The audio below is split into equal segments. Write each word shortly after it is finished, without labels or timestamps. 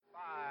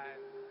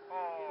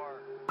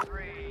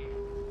Three,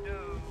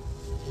 two,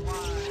 one.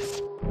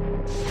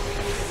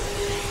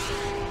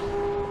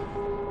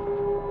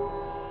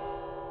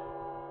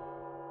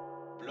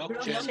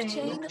 בלוקצ'יין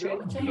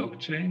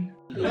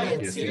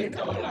יציל את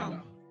העולם.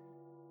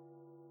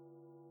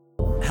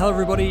 Hello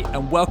everybody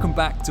and welcome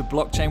back to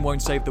Blockchain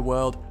Won't Save the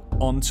World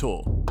on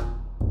tour.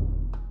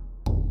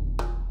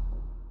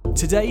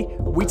 Today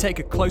we take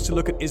a closer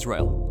look at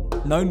Israel,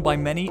 known by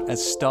many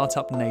as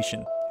Startup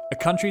Nation, a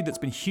country that's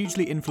been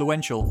hugely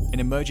influential in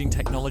emerging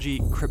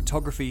technology,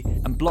 cryptography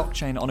and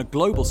blockchain on a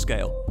global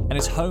scale, and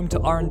is home to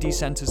R&D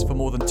centers for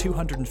more than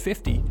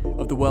 250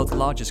 of the world's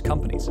largest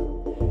companies.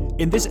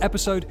 In this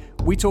episode,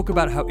 we talk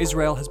about how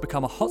Israel has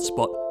become a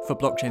hotspot for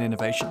blockchain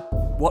innovation,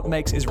 what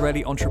makes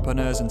Israeli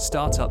entrepreneurs and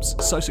startups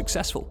so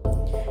successful,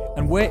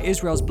 and where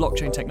Israel's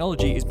blockchain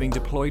technology is being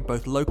deployed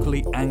both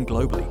locally and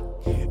globally.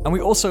 And we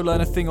also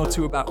learn a thing or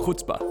two about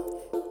chutzpah,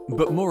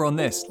 but more on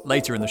this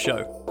later in the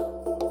show.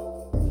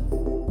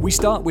 We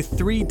start with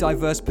three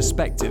diverse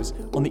perspectives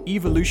on the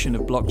evolution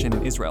of blockchain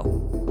in Israel.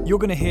 You're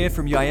going to hear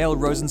from Yael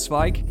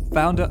Rosenzweig,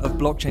 founder of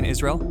Blockchain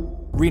Israel,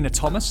 Rena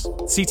Thomas,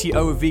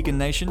 CTO of Vegan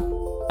Nation,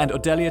 and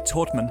Odelia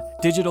Tortman,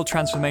 digital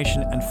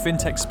transformation and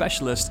fintech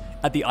specialist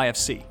at the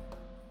IFC.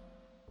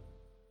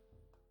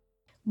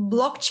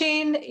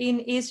 Blockchain in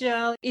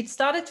Israel, it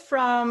started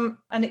from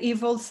an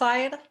evil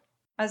side,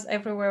 as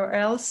everywhere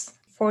else.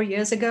 4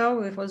 years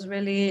ago, it was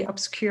really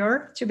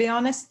obscure, to be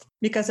honest,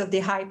 because of the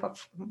hype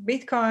of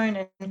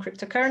Bitcoin and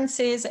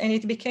cryptocurrencies, and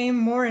it became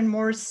more and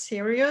more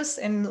serious.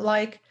 And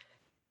like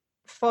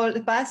for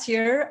the past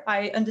year,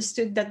 I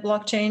understood that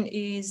blockchain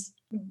is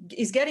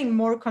getting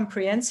more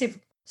comprehensive.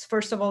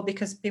 First of all,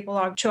 because people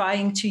are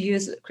trying to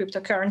use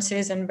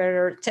cryptocurrencies and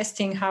better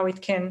testing how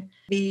it can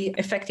be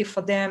effective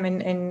for them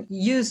and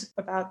use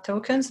about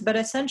tokens. But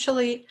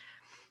essentially,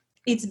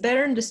 it's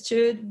better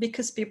understood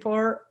because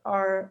people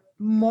are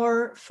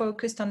more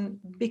focused on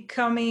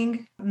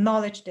becoming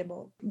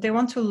knowledgeable. They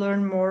want to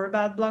learn more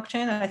about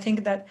blockchain. I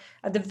think that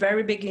at the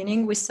very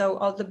beginning, we saw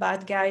all the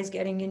bad guys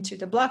getting into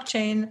the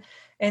blockchain,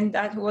 and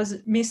that was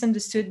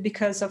misunderstood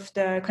because of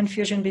the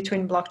confusion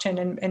between blockchain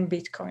and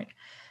Bitcoin.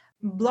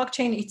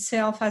 Blockchain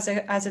itself as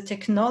a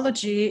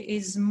technology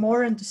is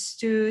more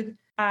understood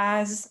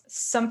as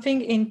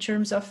something in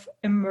terms of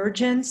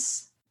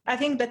emergence. I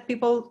think that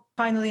people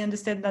finally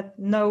understand that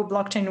no,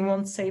 blockchain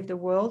won't save the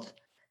world,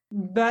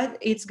 but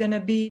it's going to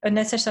be a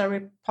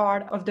necessary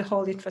part of the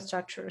whole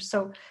infrastructure.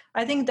 So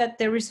I think that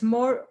there is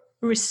more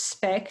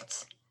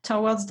respect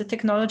towards the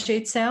technology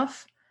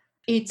itself.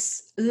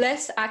 It's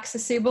less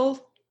accessible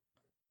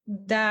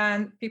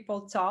than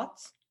people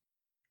thought.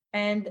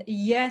 And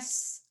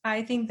yes,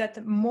 I think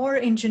that more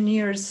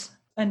engineers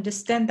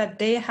understand that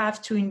they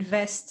have to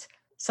invest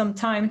some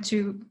time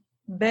to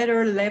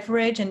better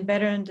leverage and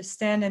better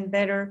understand and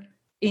better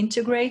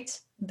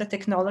integrate the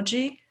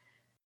technology.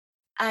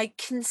 I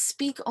can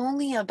speak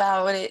only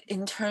about it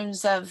in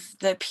terms of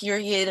the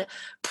period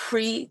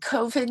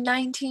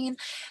pre-COVID-19.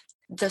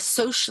 The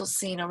social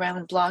scene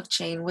around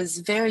blockchain was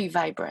very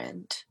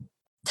vibrant.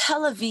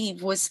 Tel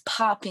Aviv was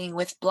popping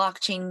with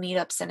blockchain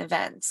meetups and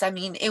events. I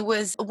mean, it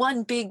was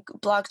one big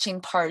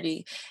blockchain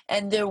party,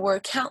 and there were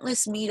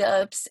countless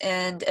meetups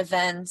and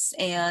events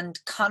and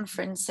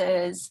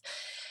conferences.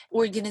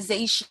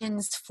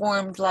 Organizations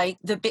formed like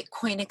the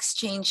Bitcoin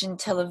Exchange in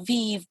Tel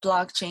Aviv,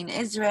 Blockchain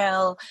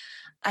Israel.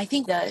 I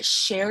think the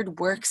shared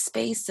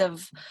workspace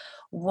of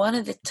one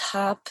of the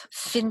top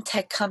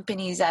fintech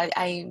companies,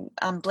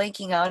 I'm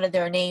blanking out of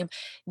their name,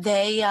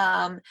 they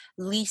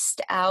leased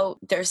out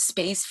their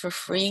space for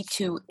free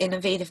to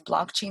innovative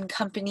blockchain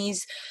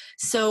companies.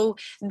 So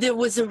there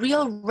was a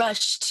real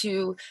rush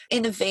to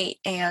innovate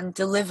and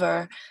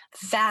deliver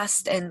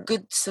fast and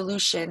good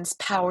solutions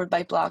powered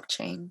by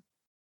blockchain.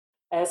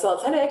 So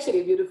I'll tell you actually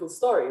a beautiful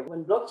story.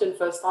 When blockchain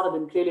first started,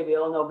 and clearly we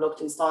all know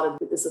blockchain started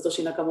with the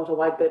Satoshi Nakamoto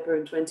white paper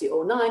in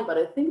 2009, but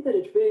I think that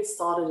it really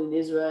started in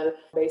Israel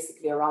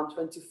basically around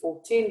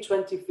 2014,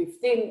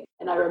 2015.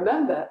 And I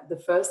remember the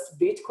first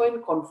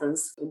Bitcoin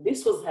conference, when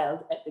this was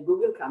held at the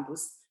Google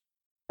campus.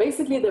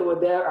 Basically, there were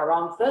there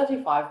around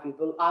 35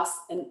 people, us,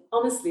 and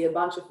honestly, a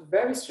bunch of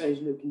very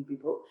strange looking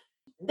people.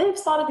 They've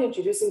started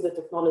introducing the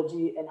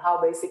technology and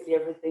how basically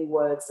everything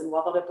works and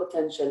what are the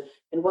potential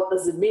and what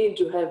does it mean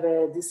to have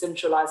a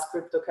decentralized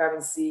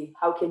cryptocurrency?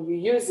 How can you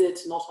use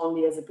it not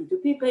only as a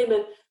P2P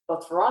payment,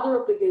 but for other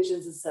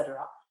applications,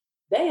 etc.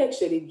 They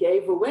actually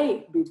gave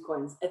away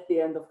Bitcoins at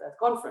the end of that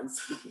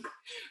conference,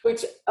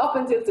 which up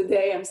until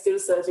today, I'm still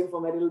searching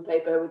for my little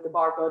paper with the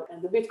barcode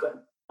and the Bitcoin.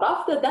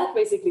 After that,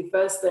 basically,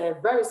 first a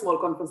very small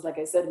conference, like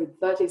I said, with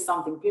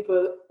 30-something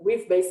people,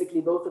 we've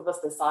basically, both of us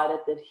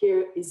decided that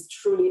here is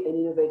truly an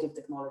innovative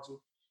technology.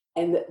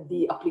 And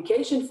the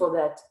application for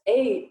that,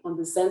 A, on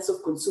the sense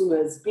of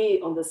consumers,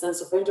 B, on the sense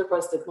of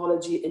enterprise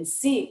technology, and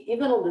C,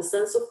 even on the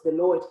sense of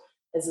Deloitte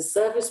as a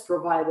service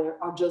provider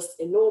are just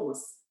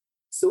enormous.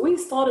 So we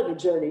started a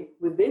journey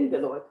within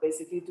Deloitte,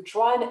 basically, to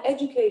try and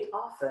educate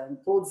our firm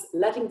towards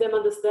letting them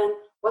understand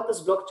what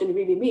does blockchain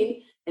really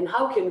mean and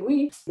how can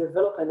we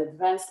develop and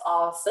advance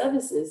our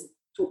services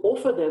to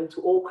offer them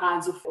to all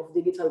kinds of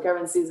digital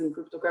currencies and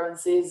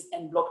cryptocurrencies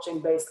and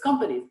blockchain-based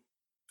companies.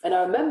 And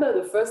I remember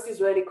the first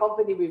Israeli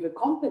company we've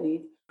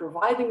accompanied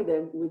providing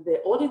them with their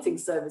auditing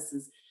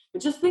services.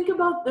 And just think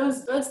about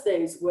those first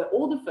days where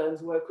all the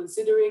firms were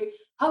considering,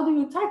 how do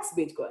you tax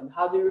Bitcoin?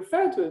 How do you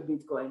refer to a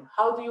Bitcoin?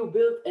 How do you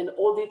build an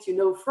audit,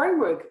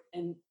 framework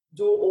and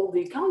do all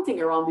the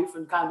accounting around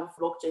different kind of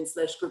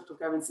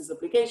blockchain/cryptocurrencies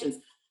applications?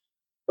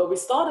 But we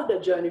started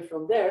that journey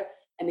from there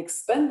and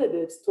expanded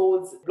it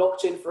towards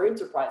blockchain for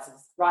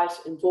enterprises, right?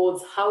 And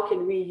towards how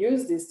can we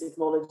use this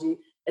technology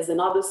as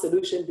another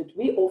solution that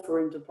we offer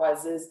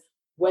enterprises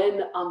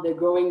when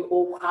undergoing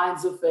all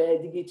kinds of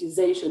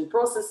digitization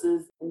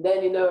processes. And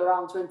then,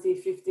 around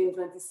 2015,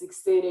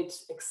 2016, it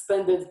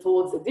expanded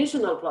towards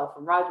additional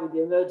platform, right? With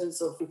the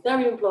emergence of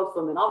Ethereum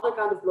platform and other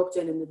kind of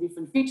blockchain and the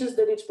different features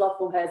that each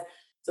platform has.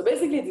 So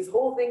basically, this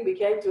whole thing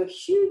became to a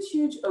huge,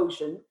 huge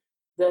ocean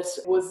that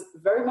was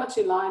very much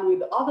in line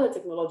with other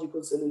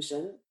technological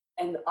solutions.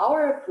 And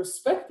our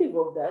perspective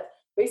of that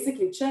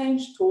basically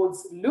changed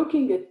towards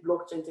looking at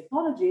blockchain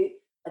technology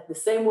at the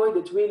same way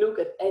that we look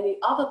at any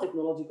other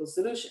technological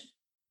solution,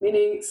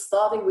 meaning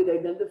starting with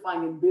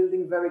identifying and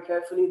building very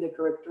carefully the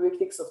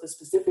characteristics of the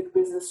specific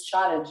business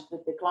challenge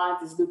that the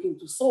client is looking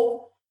to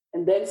solve,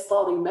 and then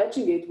starting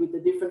matching it with the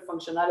different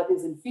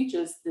functionalities and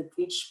features that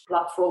each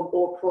platform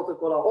or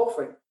protocol are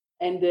offering.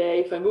 And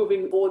if I'm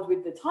moving forward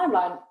with the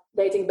timeline,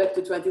 dating back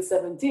to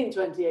 2017,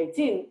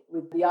 2018,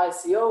 with the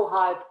ICO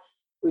hype,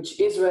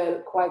 which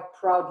Israel quite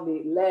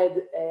proudly led.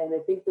 And I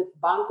think that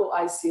Banco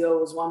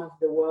ICO was one of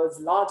the world's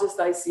largest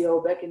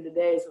ICO back in the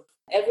days.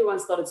 Everyone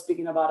started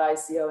speaking about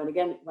ICO. And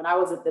again, when I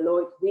was at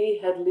Deloitte, we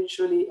had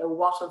literally a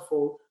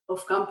waterfall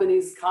of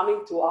companies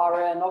coming to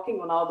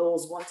knocking on our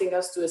doors, wanting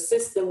us to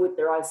assist them with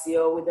their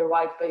ICO, with their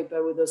white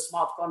paper, with their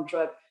smart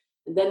contract.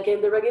 And then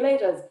came the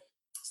regulators.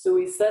 So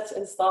we sat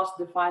and started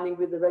defining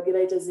with the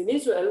regulators in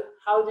Israel,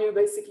 how do you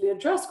basically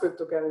address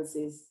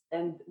cryptocurrencies?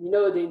 And,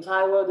 the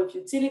entire world of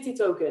utility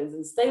tokens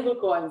and stable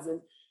coins.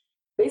 And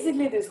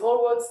basically this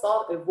whole world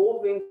started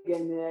evolving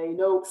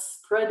and,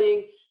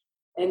 spreading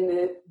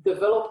and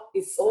developed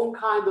its own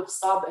kind of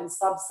sub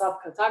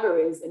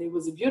categories. And it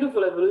was a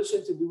beautiful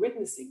evolution to be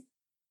witnessing.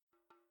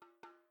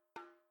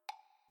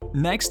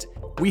 Next,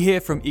 we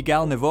hear from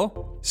Igal Nevo,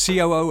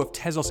 COO of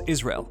Tezos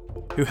Israel,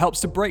 who helps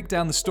to break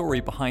down the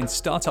story behind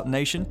Startup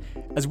Nation,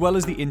 as well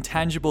as the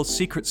intangible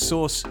secret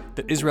sauce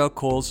that Israel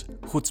calls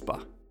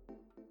chutzpah.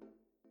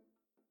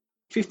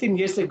 15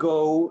 years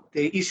ago,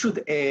 they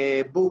issued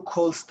a book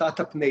called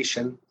Startup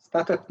Nation.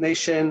 Startup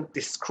Nation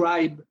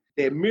described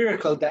the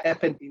miracle that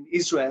happened in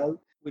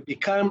Israel. We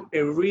become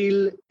a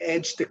real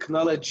edge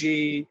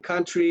technology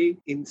country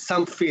in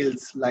some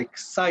fields like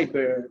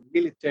cyber,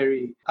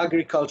 military,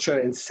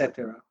 agriculture,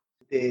 etc.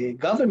 The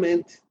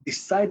government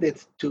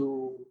decided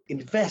to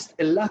invest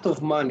a lot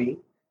of money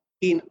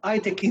in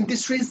high-tech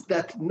industries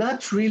that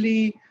not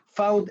really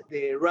found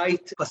the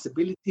right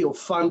possibility of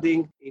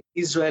funding in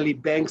Israeli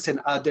banks and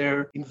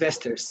other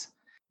investors.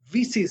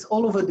 VCs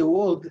all over the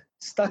world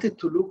started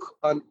to look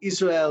on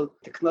Israel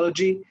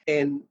technology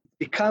and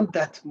become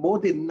that more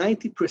than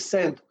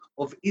 90%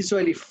 of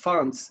Israeli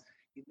funds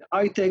in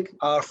high-tech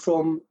are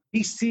from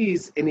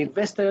VCs and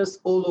investors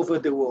all over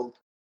the world.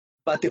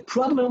 But the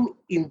problem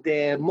in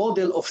the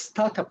model of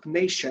Startup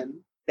Nation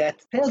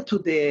that tell to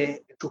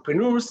the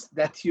entrepreneurs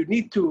that you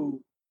need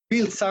to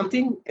build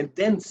something and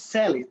then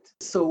sell it.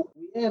 So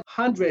we have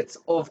hundreds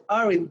of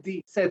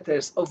R&D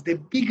centers of the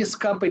biggest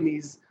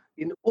companies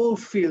in all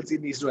fields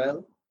in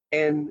Israel,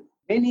 and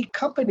many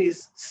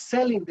companies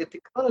selling the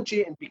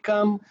technology and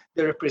become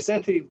the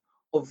representative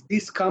of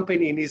this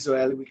company in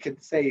Israel. We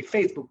can say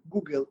Facebook,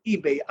 Google,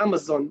 eBay,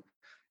 Amazon,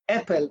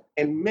 Apple,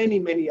 and many,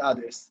 many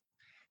others.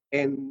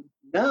 And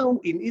now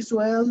in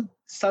Israel,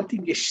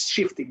 something is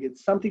shifting and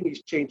something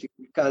is changing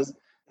because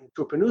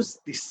entrepreneurs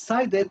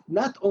decided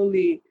not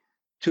only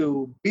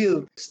to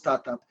build a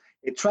startup,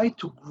 they try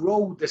to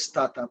grow the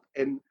startup.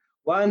 And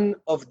one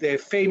of the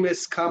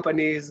famous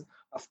companies,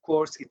 of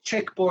course, is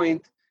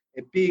Checkpoint,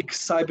 a big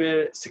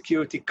cyber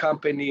security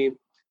company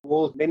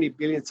worth many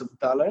billions of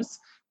dollars.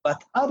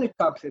 But other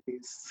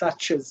companies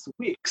such as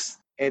Wix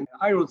and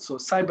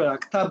IronSource,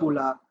 CyberArk,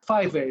 Tabula,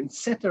 Fiverr,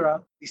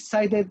 etc.,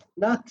 decided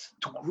not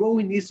to grow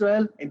in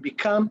Israel and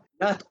become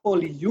not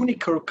only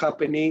unicorn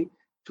company,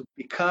 to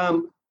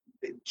become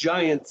the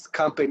giant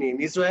company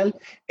in Israel.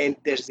 And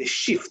there's a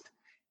shift.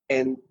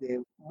 And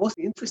the most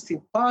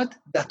interesting part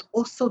that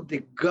also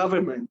the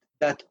government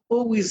that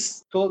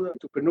always told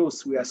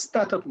entrepreneurs we are a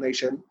startup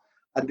nation,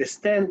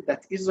 understand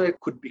that Israel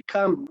could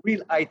become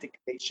real high-tech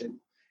nation.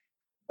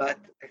 But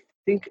I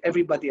think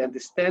everybody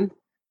understands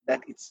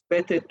that it's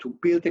better to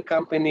build a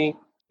company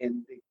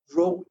and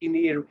grow in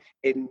here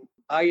and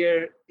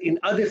hire in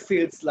other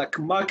fields like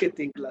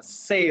marketing, like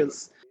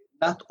sales,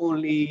 not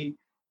only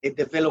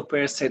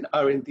developers and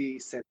R&D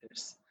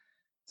centers.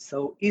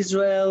 So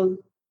Israel,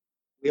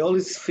 we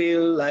always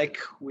feel like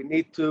we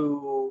need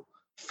to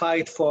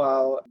fight for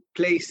our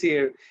place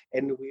here,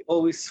 and we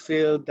always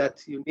feel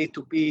that you need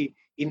to be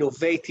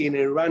innovating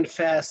and run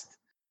fast.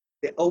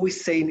 They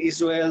always say in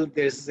Israel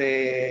there's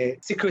a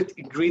secret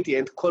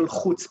ingredient called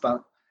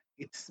chutzpah.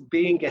 It's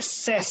being a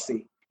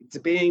sassy. It's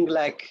being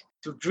like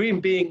to dream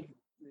big,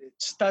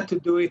 start to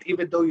do it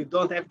even though you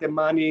don't have the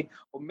money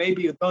or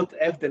maybe you don't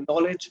have the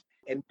knowledge,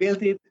 and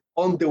build it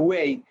on the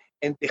way.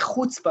 And the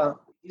chutzpah,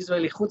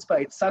 Israeli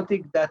chutzpah, it's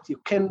something that you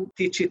can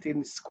teach it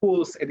in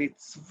schools, and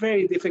it's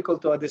very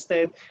difficult to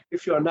understand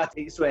if you are not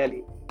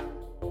Israeli.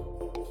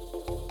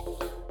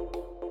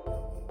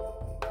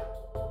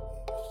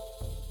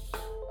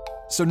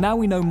 So now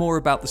we know more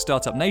about the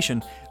Startup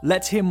Nation,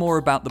 let's hear more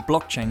about the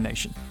Blockchain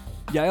Nation.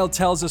 Yael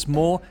tells us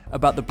more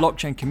about the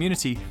blockchain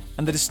community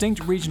and the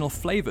distinct regional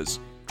flavors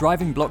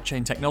driving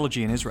blockchain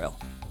technology in Israel.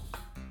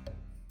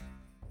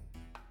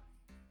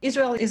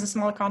 Israel is a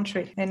small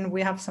country, and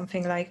we have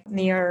something like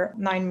near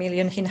 9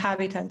 million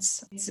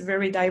inhabitants. It's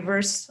very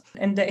diverse,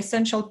 and the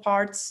essential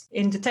parts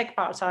in the tech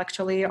parts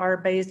actually are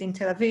based in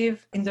Tel Aviv,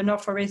 in the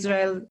north of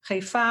Israel,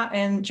 Haifa,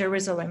 and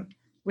Jerusalem,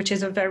 which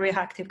is a very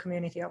active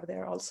community over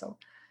there also.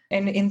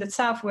 And in the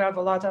south, we have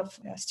a lot of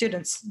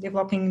students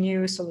developing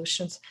new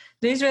solutions.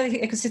 The Israeli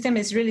ecosystem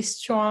is really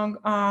strong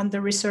on the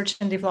research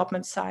and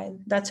development side.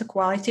 That's a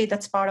quality,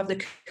 that's part of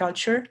the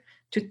culture,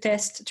 to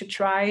test, to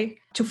try,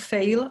 to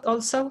fail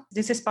also.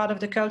 This is part of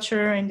the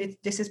culture, and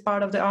this is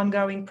part of the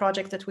ongoing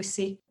project that we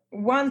see.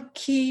 One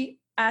key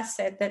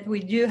asset that we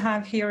do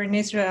have here in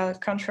Israel,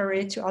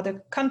 contrary to other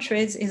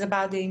countries, is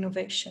about the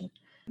innovation.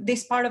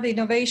 This part of the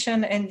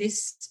innovation and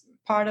this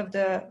part of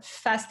the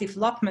fast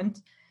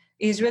development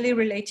is really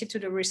related to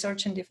the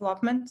research and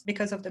development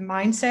because of the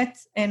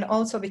mindset and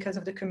also because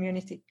of the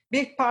community.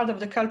 Big part of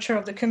the culture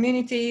of the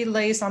community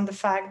lays on the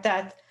fact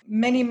that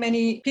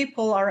many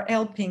people are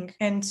helping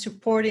and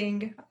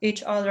supporting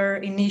each other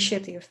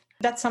initiative.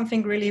 That's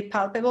something really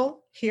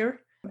palpable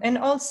here. And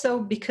also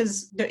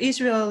because the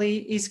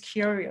Israeli is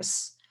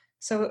curious.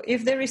 So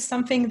if there is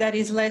something that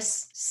is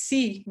less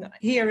seen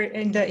here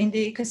in the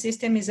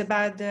ecosystem, is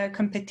about the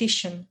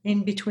competition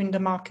in between the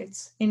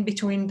markets, in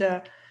between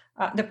the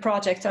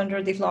project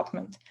under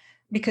development,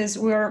 because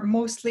we're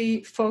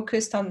mostly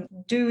focused on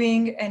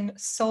doing and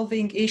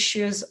solving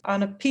issues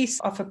on a piece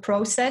of a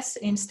process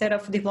instead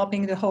of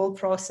developing the whole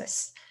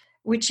process,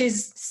 which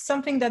is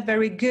something that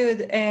very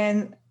good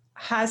and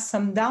has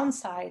some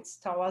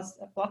downsides towards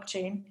a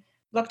blockchain.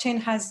 Blockchain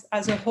has,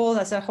 as a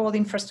whole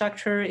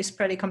infrastructure is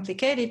pretty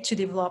complicated to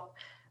develop.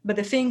 But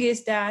the thing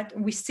is that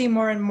we see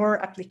more and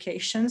more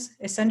applications,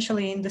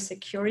 essentially in the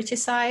security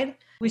side.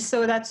 We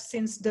saw that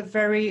since the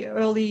very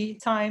early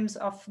times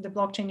of the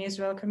Blockchain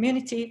Israel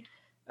community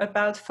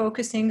about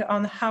focusing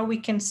on how we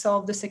can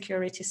solve the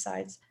security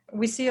sides.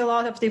 We see a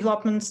lot of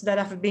developments that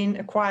have been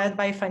acquired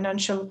by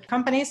financial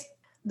companies.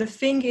 The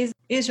thing is,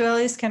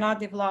 Israelis cannot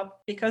develop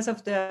because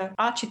of the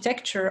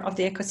architecture of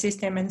the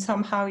ecosystem and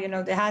somehow,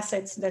 the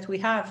assets that we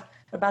have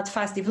about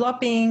fast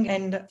developing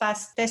and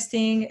fast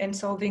testing and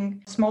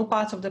solving small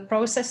parts of the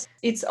process.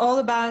 It's all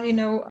about,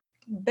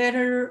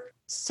 better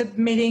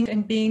submitting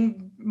and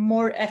being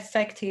more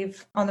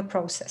effective on the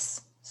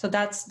process. So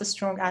that's the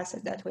strong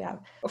asset that we have.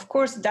 Of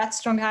course, that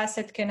strong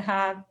asset can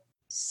have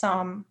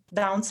some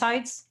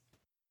downsides.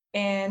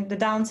 And the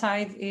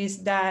downside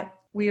is that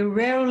we're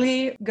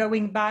rarely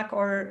going back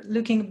or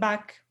looking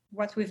back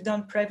what we've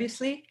done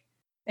previously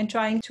and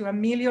trying to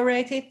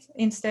ameliorate it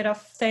instead of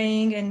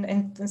staying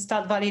and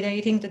start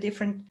validating the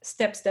different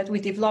steps that we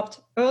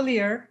developed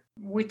earlier,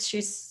 which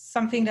is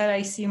something that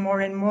I see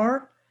more and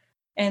more.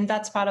 And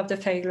that's part of the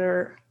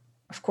failure,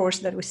 of course,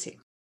 that we see.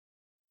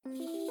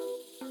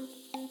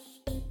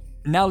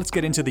 Now let's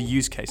get into the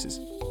use cases.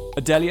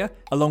 Adelia,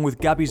 along with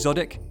Gabi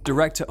Zodek,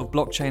 Director of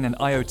Blockchain and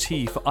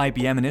IoT for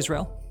IBM in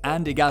Israel,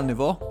 and Igal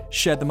Nevo,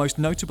 shared the most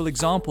notable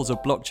examples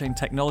of blockchain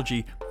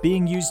technology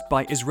being used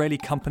by Israeli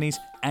companies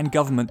and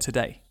government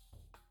today.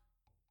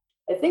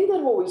 I think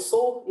that what we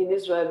saw in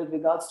Israel with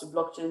regards to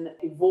blockchain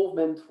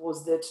involvement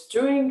was that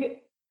during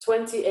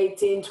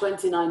 2018,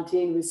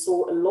 2019, we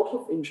saw a lot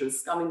of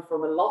interest coming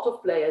from a lot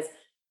of players,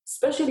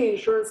 especially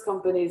insurance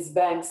companies,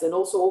 banks, and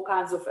also all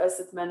kinds of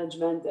asset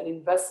management and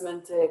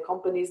investment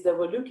companies that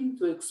were looking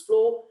to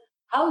explore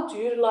how to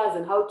utilize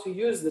and how to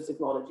use the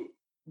technology.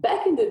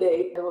 Back in the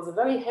day, there was a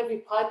very heavy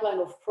pipeline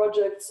of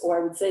projects, or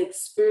I would say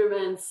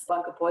experiments,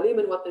 Bank Hapoalim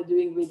and what they're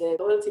doing with the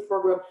loyalty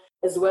program,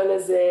 as well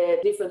as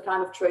different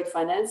kind of trade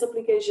finance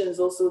applications.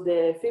 Also,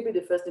 the FIBI,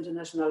 the First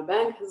International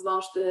Bank, has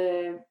launched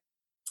a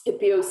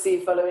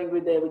POC following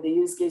with the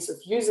use case of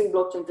using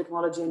blockchain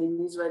technology and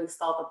an Israeli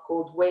startup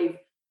called Wave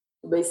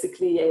to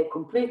basically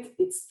complete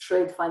its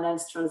trade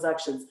finance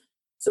transactions.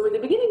 So in the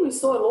beginning, we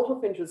saw a lot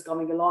of interest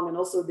coming along, and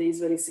also the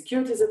Israeli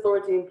Securities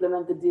Authority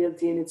implemented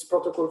DLT in its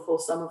protocol for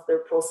some of their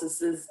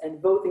processes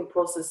and voting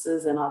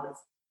processes and others.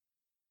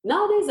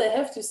 Nowadays, I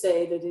have to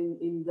say that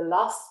in the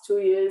last 2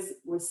 years,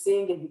 we're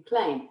seeing a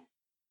decline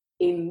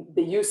in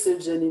the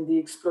usage and in the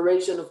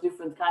exploration of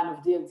different kind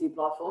of DLT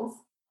platforms.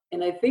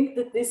 And I think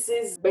that this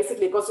is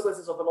basically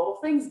consequences of a lot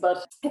of things,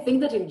 but I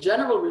think that in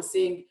general, we're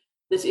seeing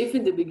that if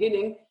in the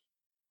beginning,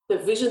 the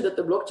vision that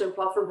the blockchain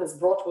platform has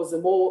brought was a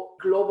more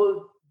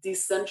global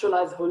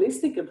decentralized,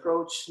 holistic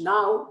approach,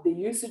 now the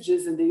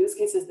usages and the use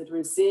cases that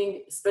we're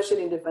seeing,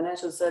 especially in the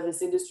financial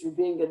service industry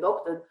being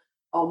adopted,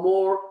 are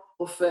more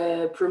of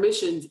a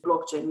permissioned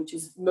blockchain, which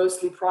is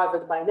mostly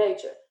private by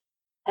nature.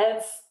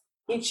 Hence,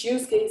 each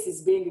use case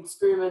is being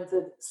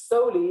experimented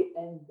slowly,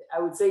 and I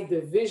would say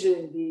the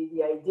vision,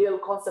 the ideal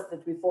concept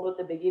that we thought at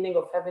the beginning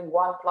of having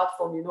one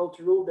platform,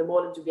 to rule them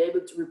all and to be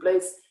able to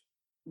replace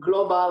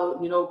global,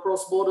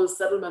 cross-border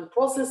settlement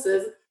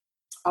processes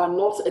are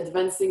not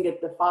advancing at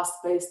the fast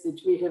pace that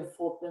we have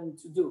thought them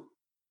to do.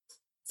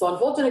 So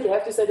unfortunately, I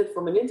have to say that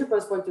from an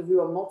enterprise point of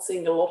view, I'm not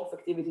seeing a lot of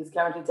activities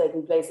currently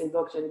taking place in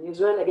blockchain in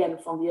Israel, again,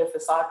 from the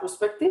FSI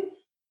perspective.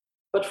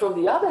 But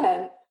from the other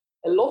hand,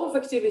 a lot of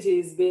activity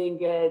is being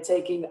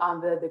taken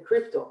under the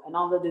crypto and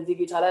under the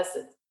digital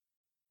asset.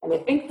 And I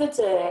think that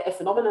a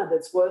phenomenon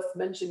that's worth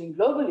mentioning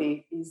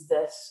globally is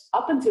that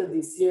up until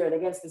this year, and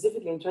again,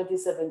 specifically in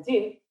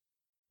 2017,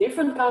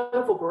 different kind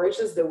of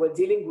operations that were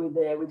dealing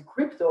with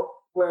crypto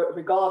were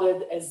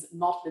regarded as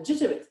not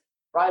legitimate,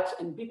 right?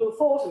 And people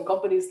thought, and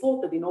companies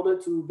thought, that in order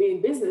to be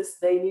in business,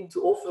 they need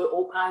to offer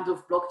all kinds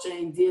of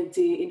blockchain,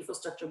 DLT,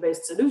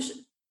 infrastructure-based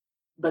solutions.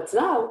 But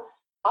now,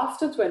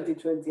 after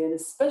 2020, and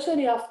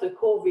especially after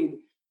COVID,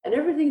 and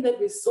everything that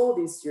we saw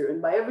this year,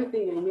 and by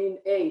everything I mean,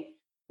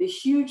 the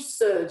huge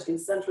surge in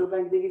central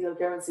bank digital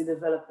currency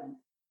development,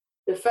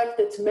 the fact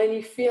that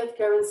many fiat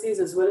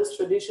currencies as well as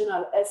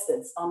traditional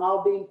assets are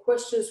now being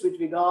questioned with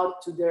regard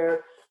to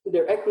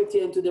their equity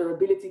and to their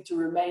ability to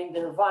remain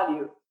their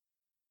value.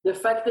 The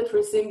fact that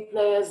we're seeing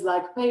players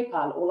like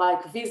PayPal or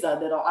like Visa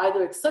that are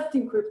either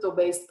accepting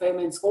crypto-based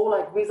payments, or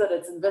like Visa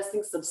that's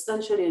investing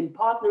substantially in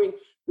partnering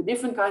with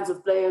different kinds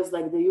of players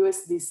like the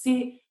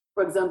USDC,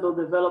 for example,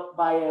 developed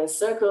by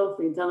Circle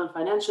for internal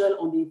financial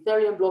on the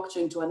Ethereum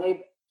blockchain to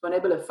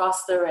enable a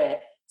faster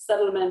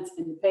settlement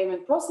and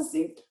payment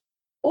processing.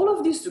 All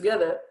of these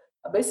together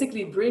are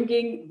basically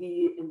bringing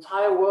the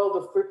entire world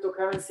of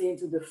cryptocurrency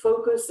into the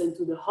focus and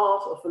to the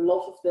heart of a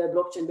lot of the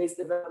blockchain-based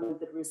development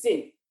that we're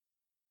seeing.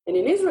 And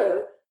in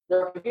Israel,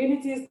 there are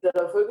communities that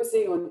are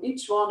focusing on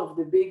each one of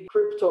the big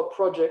crypto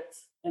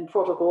projects and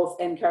protocols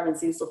and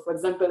currencies. So for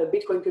example, a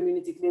Bitcoin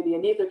community, clearly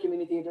an Ether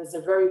community, there's a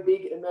very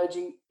big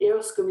emerging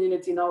EOS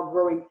community now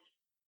growing.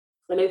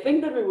 And I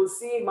think that we will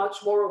see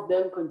much more of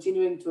them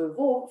continuing to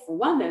evolve from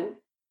one end,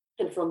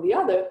 and from the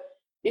other,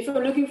 if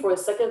we're looking for a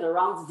second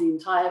around the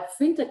entire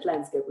fintech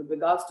landscape with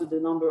regards to the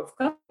number of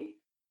companies,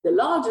 the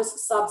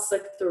largest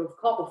subsector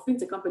of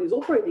fintech companies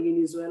operating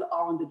in Israel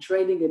are on the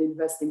trading and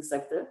investing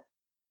sector,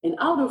 and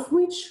out of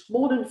which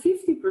more than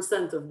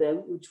 50% of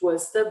them, which were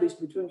established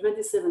between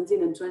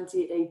 2017 and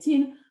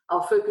 2018,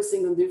 are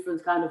focusing on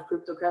different kind of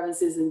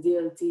cryptocurrencies and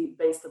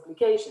DLT-based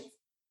applications.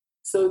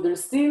 So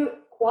there's still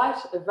quite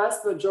a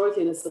vast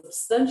majority and a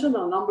substantial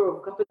number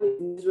of companies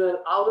in Israel.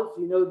 Out of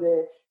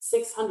the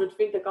 600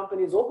 fintech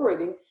companies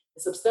operating, a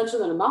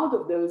substantial amount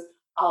of those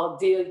are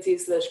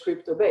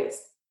DLT/crypto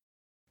based.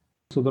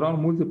 So there are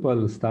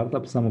multiple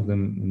startups, some of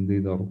them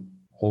indeed are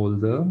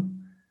older.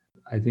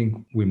 I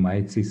think we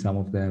might see some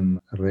of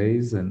them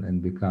raise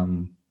and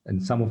become,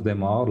 and some of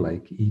them are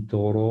like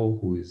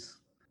eToro, who is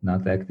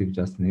not active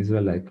just in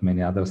Israel, like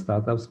many other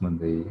startups when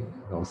they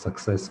are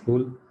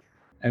successful.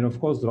 And of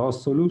course, there are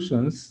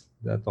solutions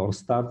that are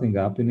starting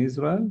up in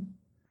Israel.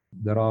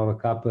 There are a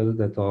couple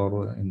that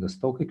are in the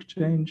stock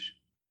exchange.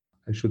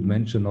 I should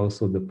mention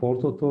also the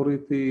Port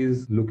Authority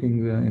is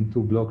looking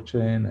into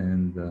blockchain,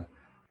 and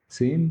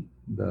SIM,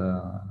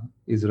 the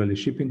Israeli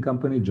shipping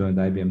company, joined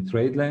IBM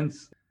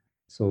TradeLens.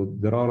 So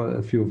there are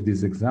a few of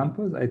these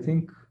examples. I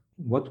think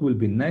what will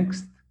be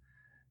next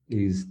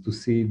is to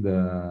see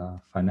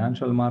the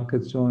financial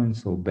markets join,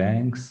 so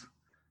banks.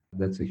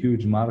 That's a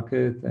huge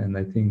market. And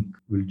I think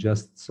we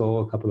just saw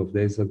a couple of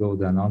days ago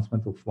the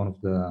announcement of one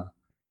of the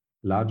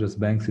largest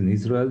banks in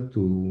Israel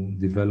to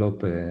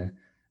develop a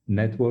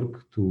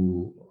network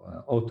to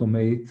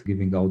automate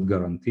giving out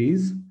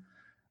guarantees.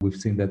 We've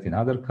seen that in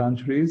other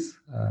countries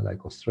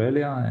like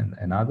Australia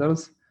and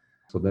others.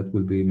 So that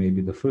will be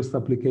maybe the first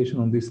application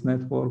on this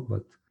network,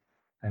 but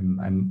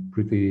I'm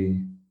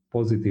pretty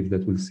positive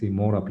that we'll see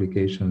more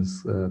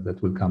applications that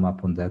will come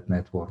up on that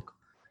network.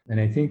 And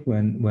I think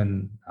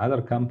when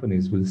other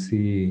companies will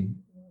see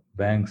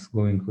banks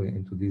going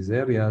into these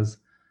areas,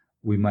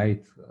 we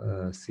might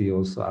see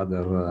also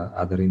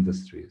other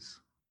industries.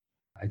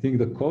 I think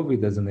the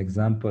COVID, as an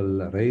example,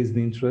 raised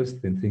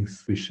interest in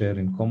things we share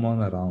in common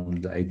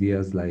around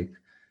ideas like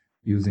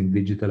using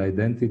digital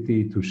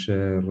identity to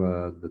share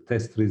the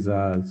test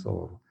results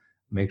or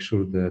make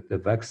sure that the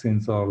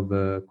vaccines are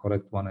the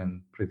correct one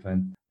and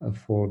prevent a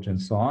forge and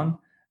so on.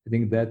 I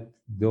think that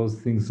those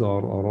things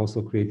are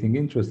also creating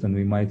interest, and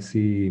we might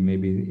see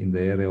maybe in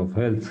the area of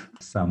health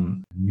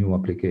some new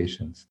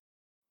applications.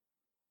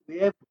 We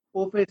have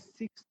over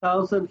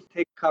 6,000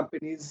 tech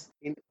companies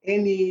in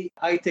any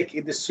high-tech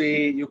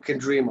industry you can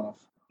dream of.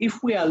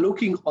 If we are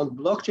looking on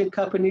blockchain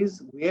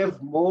companies, we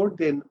have more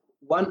than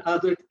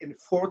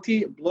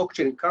 140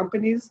 blockchain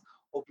companies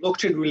or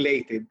blockchain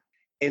related.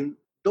 And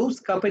those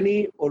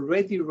companies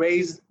already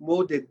raised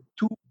more than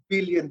 $2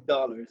 billion.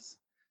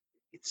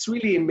 It's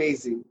really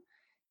amazing.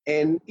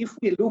 And if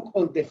we look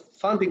on the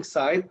funding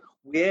side,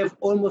 we have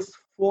almost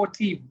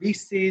 40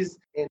 VCs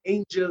and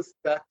angels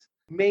that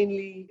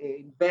mainly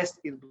invest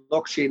in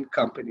blockchain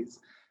companies.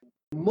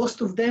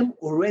 Most of them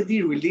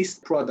already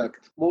released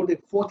product. More than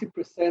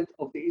 40%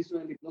 of the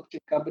Israeli blockchain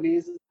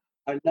companies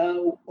are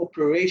now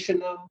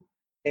operational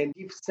and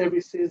give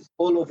services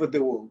all over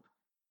the world.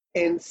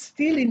 And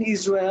still in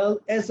Israel,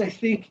 as I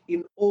think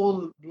in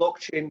all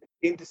blockchain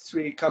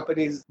industry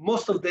companies,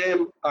 most of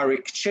them are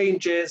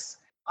exchanges,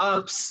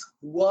 apps,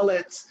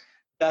 wallets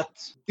that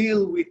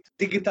deal with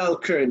digital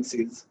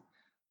currencies.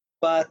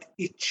 But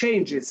it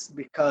changes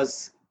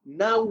because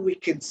now we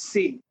can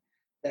see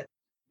that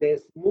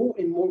there's more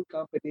and more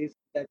companies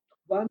that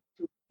want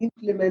to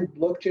implement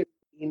blockchain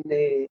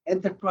in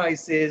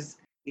enterprises,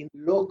 in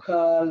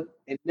local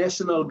and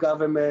national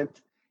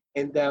government.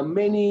 And there are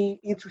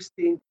many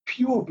interesting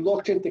pure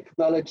blockchain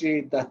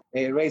technology that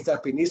raise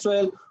up in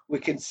Israel. We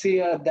can see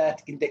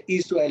that in the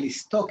Israeli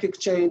Stock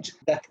Exchange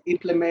that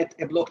implement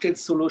a blockchain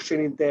solution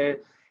in there.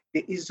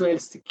 The Israel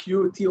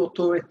Security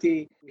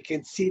Authority, we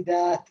can see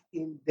that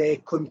in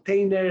the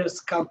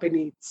containers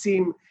company,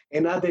 TSIM,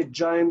 and other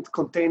giant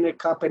container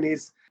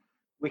companies.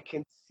 We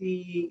can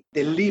see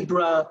the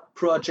Libra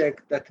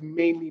project that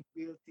mainly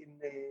built in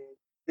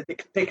the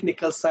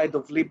technical side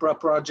of Libra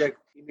project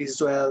in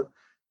Israel.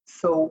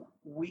 So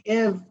we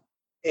have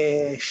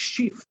a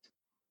shift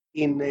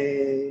in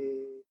the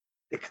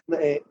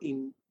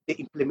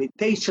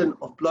implementation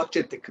of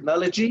blockchain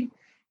technology,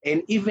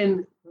 and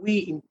even we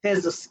in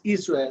Tezos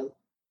Israel,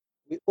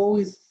 we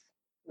always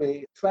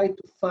try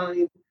to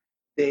find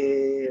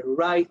the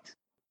right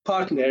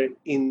partner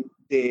in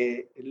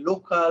the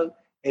local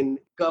and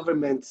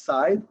government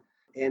side.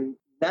 And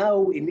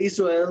now in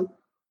Israel,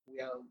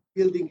 we are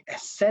building a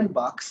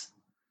sandbox,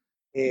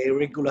 a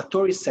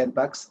regulatory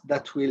sandbox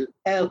that will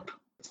help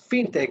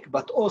fintech,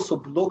 but also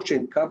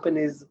blockchain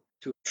companies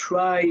to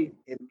try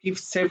and give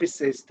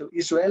services to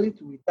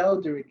Israelis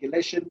without the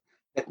regulation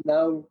that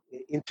now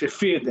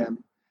interfere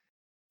them.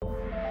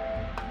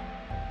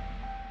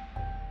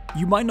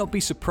 You might not be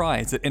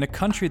surprised that in a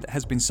country that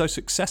has been so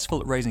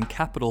successful at raising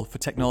capital for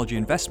technology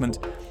investment,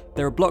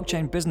 there are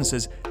blockchain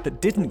businesses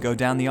that didn't go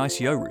down the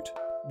ICO route.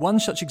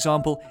 One such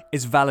example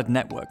is Valid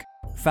Network,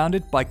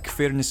 founded by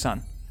Kfir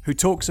Nissan, who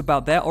talks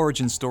about their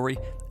origin story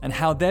and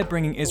how they're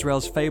bringing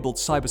Israel's fabled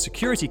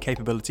cybersecurity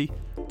capability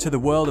to the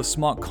world of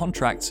smart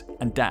contracts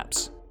and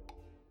dApps.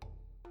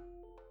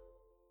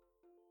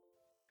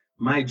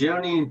 My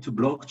journey into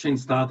blockchain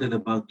started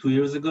about 2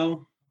 years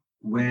ago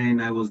when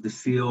I was the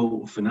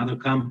CEO of another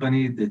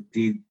company that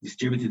did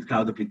distributed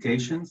cloud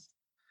applications.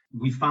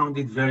 We found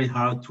it very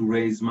hard to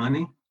raise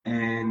money.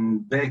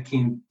 And back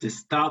in the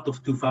start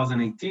of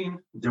 2018,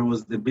 there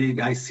was the big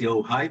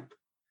ICO hype,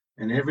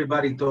 and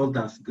everybody told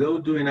us, go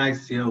do an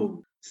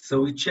ICO.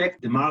 So we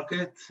checked the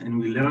market and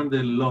we learned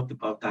a lot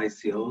about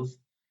ICOs,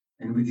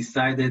 and we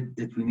decided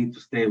that we need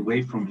to stay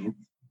away from it.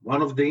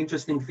 One of the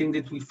interesting things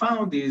that we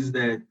found is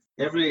that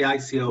every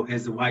ICO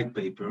has a white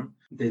paper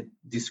that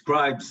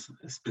describes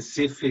a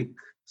specific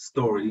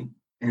story,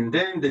 and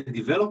then the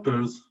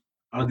developers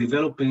are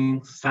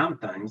developing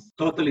sometimes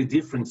totally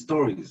different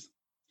stories.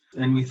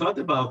 And we thought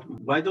about,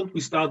 why don't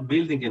we start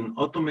building an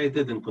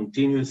automated and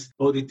continuous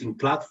auditing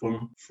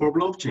platform for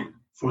blockchain,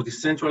 for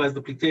decentralized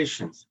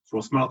applications,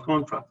 for smart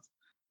contracts.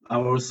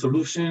 Our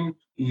solution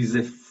is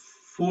a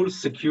full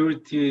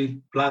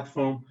security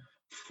platform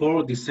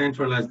for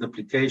decentralized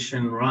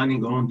application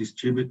running on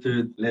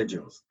distributed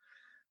ledgers.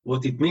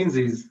 What it means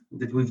is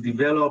that we've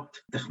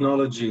developed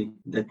technology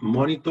that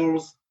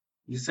monitors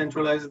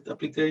decentralized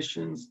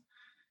applications,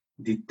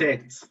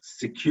 detects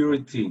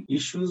security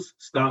issues,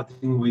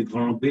 starting with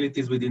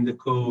vulnerabilities within the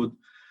code,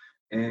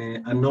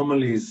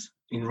 anomalies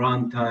in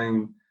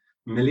runtime,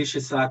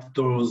 malicious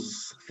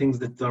actors, things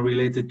that are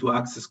related to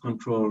access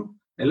control,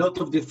 a lot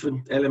of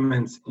different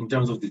elements in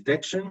terms of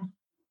detection.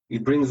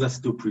 It brings us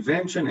to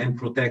prevention and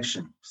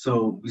protection.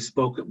 So we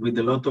spoke with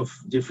a lot of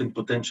different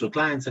potential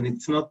clients, and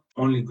it's not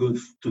only good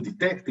to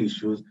detect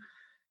issues.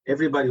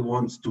 Everybody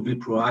wants to be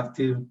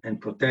proactive and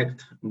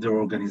protect their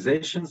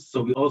organizations.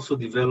 So we also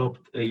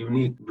developed a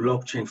unique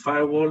blockchain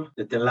firewall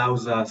that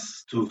allows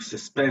us to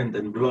suspend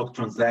and block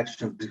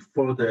transactions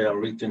before they are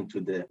written to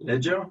the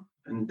ledger.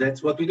 And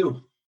that's what we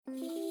do.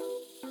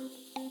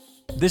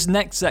 This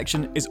next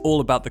section is all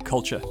about the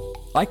culture.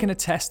 I can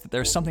attest that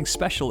there is something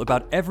special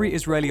about every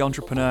Israeli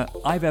entrepreneur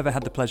I've ever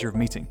had the pleasure of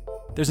meeting.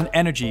 There's an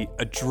energy,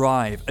 a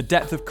drive, a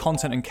depth of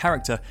content and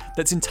character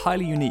that's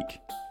entirely unique.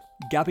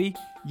 Gabi,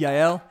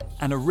 Yael,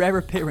 and a rare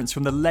appearance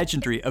from the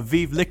legendary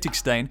Aviv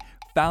Lichtenstein,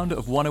 founder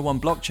of 101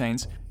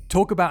 Blockchains,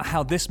 talk about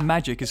how this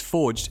magic is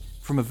forged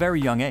from a very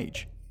young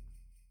age.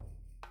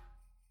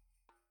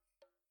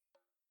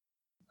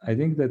 I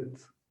think that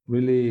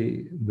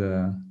really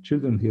the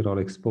children here are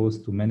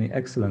exposed to many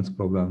excellence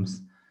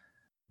programs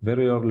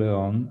very early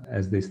on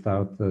as they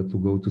start to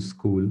go to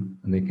school,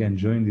 and they can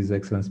join these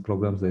excellence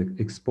programs that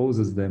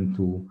exposes them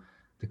to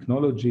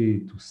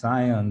technology, to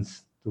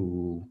science,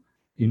 to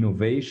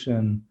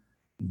innovation.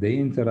 They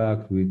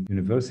interact with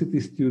university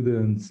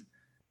students,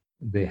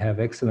 They have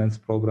excellence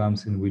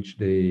programs in which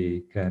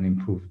they can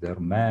improve their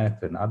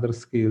math and other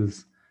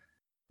skills.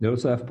 They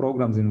also have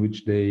programs in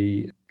which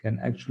they can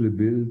actually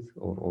build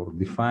or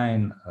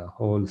define a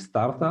whole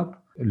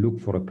startup, look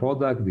for a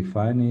product,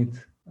 define it,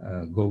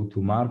 go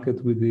to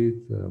market with it,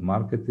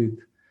 market it,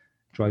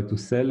 try to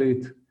sell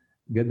it,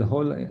 get the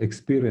whole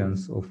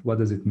experience of what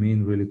does it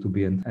mean really to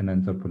be an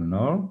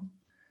entrepreneur.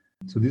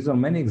 So these are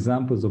many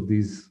examples of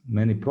these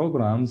many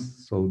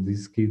programs. So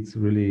these kids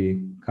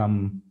really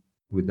come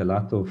with a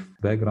lot of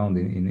background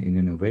in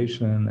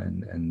innovation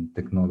and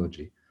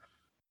technology.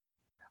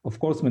 Of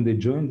course, when they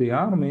join the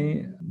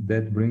army,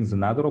 that brings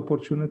another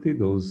opportunity.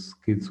 Those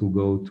kids who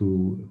go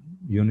to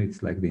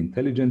units like the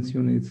intelligence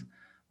units,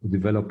 who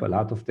develop a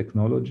lot of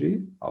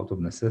technology out of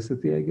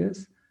necessity, I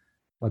guess.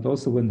 But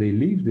also when they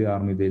leave the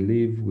army, they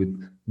leave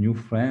with new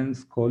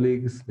friends,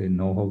 colleagues. They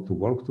know how to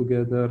work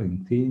together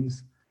in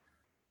teams.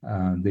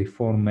 They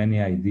form many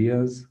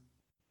ideas.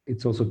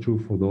 It's also true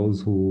for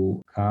those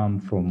who come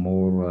from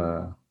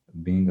more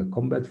being a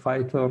combat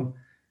fighter.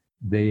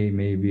 They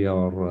maybe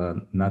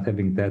are not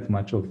having that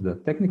much of the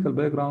technical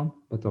background,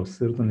 but are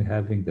certainly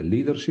having the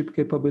leadership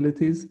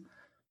capabilities,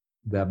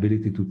 the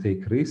ability to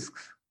take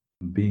risks,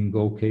 being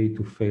okay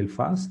to fail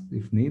fast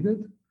if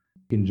needed.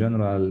 In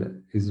general,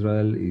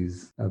 Israel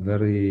is a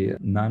very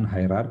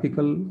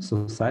non-hierarchical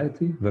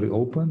society, very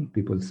open.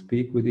 People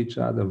speak with each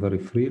other very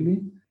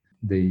freely.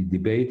 They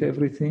debate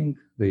everything.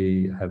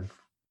 They have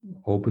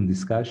open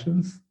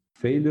discussions.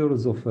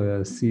 Failures of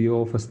a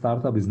CEO of a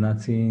startup is not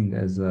seen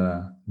as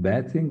a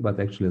bad thing, but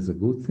actually as a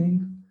good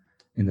thing,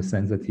 in the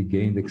sense that he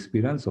gained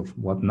experience of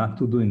what not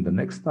to do in the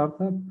next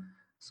startup.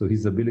 So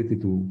his ability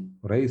to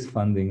raise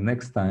funding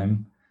next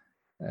time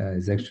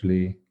is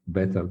actually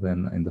better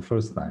than in the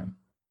first time.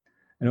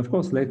 And of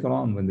course, later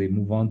on, when they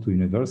move on to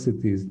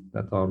universities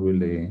that are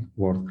really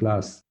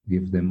world-class,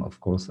 give them, of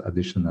course,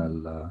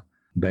 additional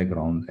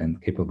background and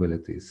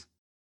capabilities.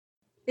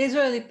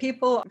 Israeli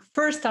people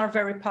first are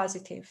very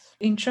positive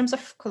in terms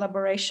of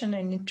collaboration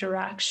and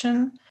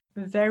interaction,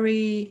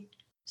 very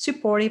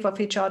supportive of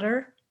each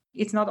other.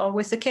 It's not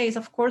always the case,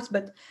 of course,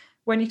 but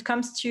when it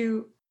comes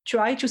to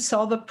try to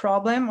solve a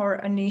problem or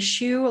an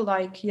issue,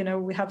 like,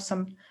 we have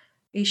some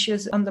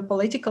issues on the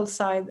political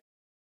side,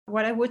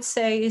 what I would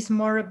say is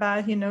more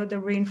about, the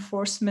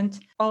reinforcement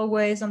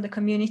always on the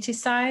community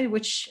side,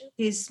 which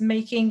is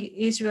making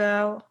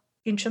Israel,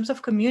 in terms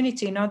of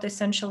community, not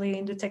essentially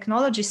in the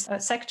technology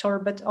sector,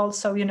 but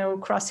also,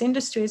 across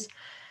industries,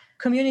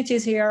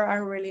 communities here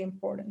are really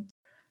important.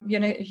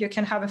 You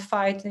can have a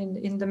fight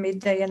in the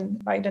midday,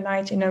 and by the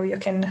night, you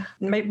can,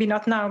 maybe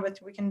not now, but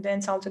we can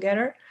dance all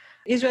together.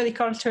 Israeli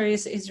culture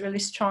is really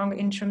strong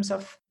in terms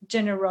of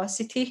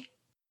generosity.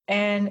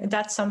 And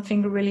that's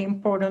something really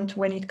important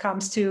when it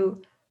comes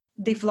to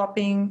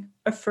developing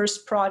a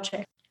first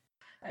project.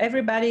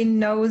 Everybody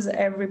knows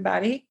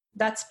everybody.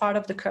 That's part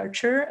of the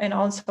culture and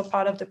also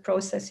part of the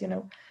process.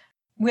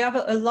 We have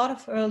a lot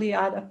of early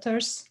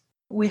adopters.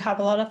 We have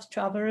a lot of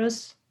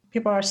travelers.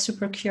 People are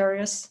super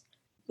curious.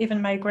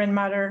 Even my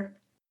grandmother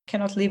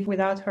cannot live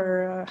without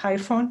her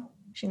iPhone.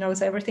 She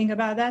knows everything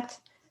about that.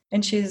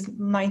 And she's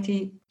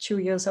 92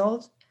 years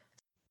old.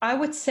 I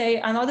would say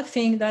another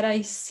thing that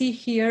I see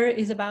here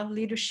is about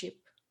leadership.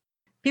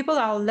 People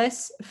are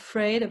less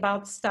afraid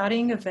about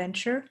starting a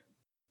venture.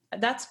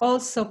 That's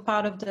also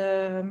part of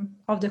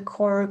the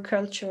core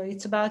culture.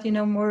 It's about,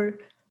 more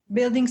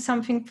building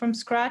something from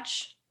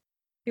scratch.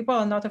 People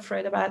are not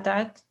afraid about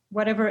that.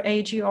 Whatever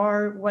age you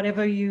are,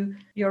 whatever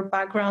your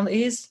background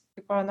is,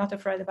 people are not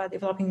afraid about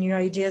developing new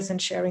ideas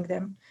and sharing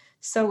them.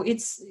 So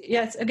it's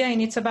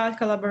about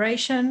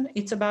collaboration,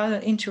 it's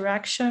about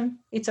interaction,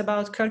 it's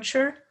about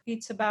culture,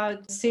 it's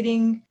about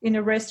sitting in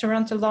a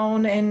restaurant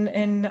alone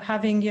and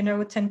having,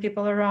 10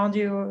 people around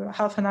you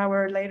half an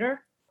hour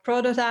later.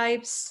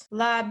 Prototypes,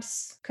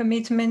 labs,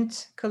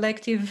 commitment,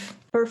 collective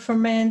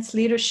performance,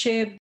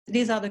 leadership,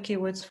 these are the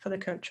keywords for the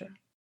culture.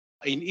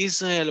 In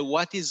Israel,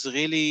 what is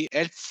really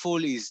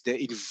helpful is the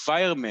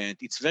environment.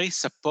 It's a very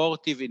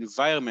supportive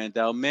environment.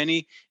 There are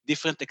many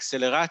different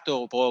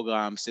accelerator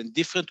programs and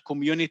different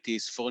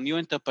communities for new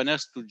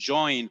entrepreneurs to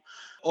join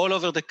all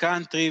over the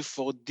country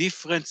for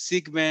different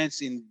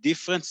segments in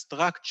different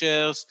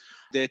structures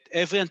that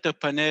every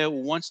entrepreneur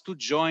who wants to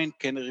join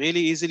can really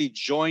easily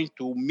join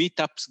to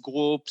meetups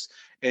groups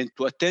and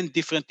to attend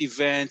different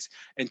events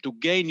and to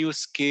gain new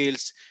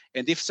skills.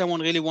 And if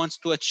someone really wants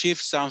to achieve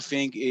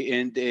something,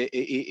 and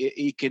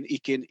he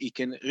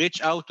can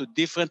reach out to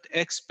different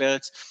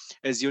experts.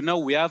 As you know,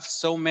 we have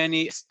so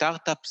many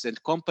startups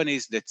and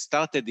companies that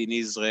started in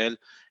Israel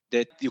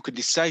that you could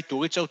decide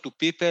to reach out to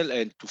people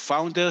and to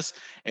founders.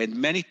 And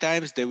many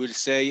times they will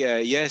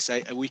say, yes,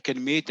 we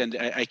can meet and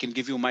I can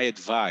give you my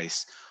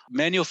advice.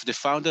 Many of the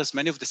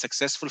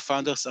successful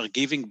founders are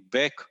giving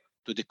back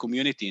to the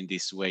community in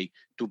this way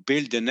to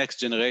build the next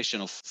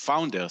generation of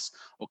founders.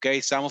 Okay,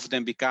 some of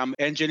them become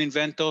angel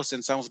inventors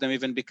and some of them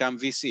even become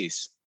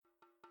VCs.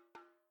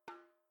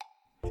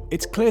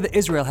 It's clear that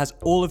Israel has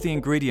all of the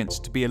ingredients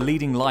to be a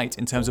leading light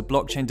in terms of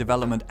blockchain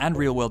development and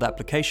real-world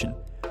application.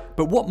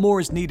 But what more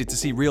is needed to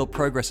see real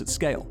progress at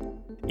scale?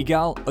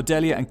 Igal,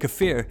 Odelia, and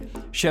Kafir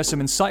share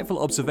some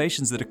insightful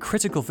observations that are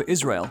critical for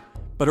Israel,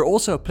 but are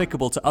also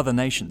applicable to other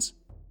nations.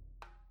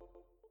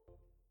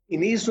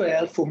 In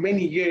Israel, for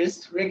many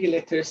years,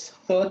 regulators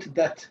thought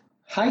that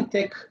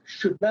high-tech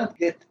should not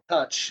get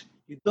touched.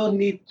 You don't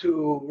need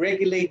to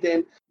regulate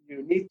them.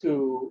 You need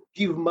to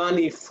give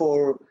money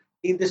for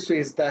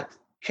industries that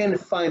can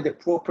find the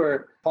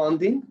proper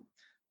funding.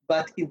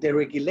 But in the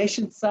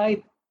regulation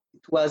side,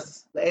 it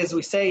was, as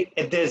we say,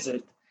 a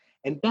desert.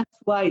 And that's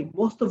why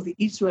most of the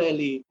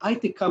Israeli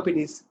IT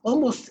companies,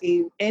 almost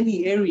in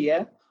any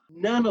area,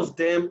 none of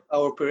them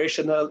are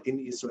operational in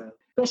Israel,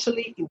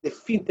 especially in the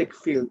fintech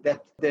field,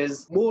 that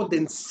there's more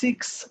than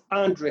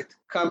 600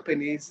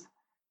 companies,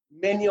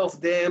 many of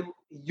them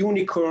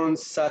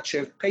unicorns such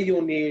as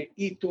Payoneer,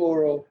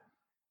 eToro,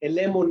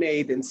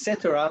 Lemonade,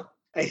 etc.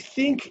 I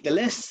think the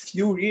last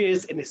few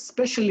years, and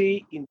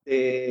especially in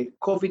the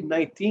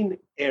COVID-19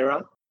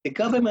 era, the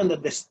government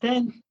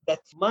understands that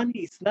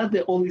money is not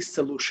the only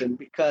solution,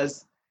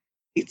 because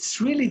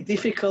it's really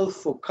difficult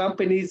for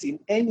companies in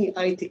any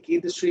IT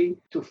industry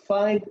to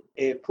find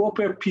a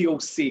proper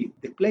POC,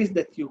 the place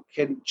that you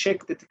can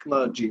check the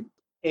technology.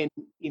 And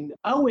in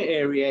our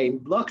area, in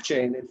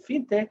blockchain and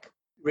fintech,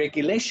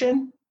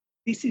 regulation,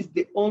 this is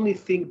the only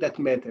thing that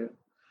matters.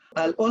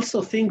 I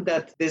also think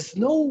that there's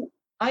no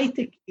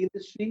high-tech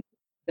industry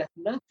that's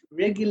not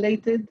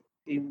regulated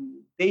in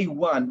day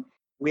one.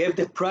 We have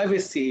the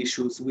privacy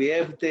issues, we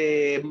have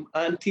the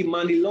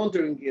anti-money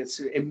laundering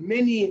issue, and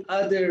many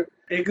other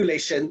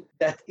regulations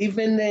that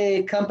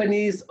even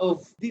companies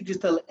of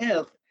digital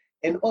health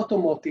and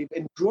automotive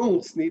and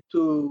drones need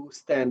to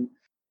stand.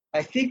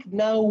 I think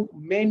now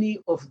many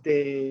of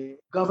the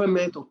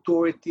government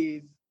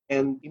authorities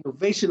and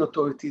innovation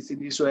authorities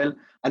in Israel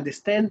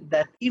understand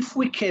that if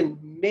we can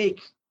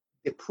make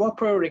the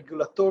proper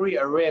regulatory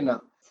arena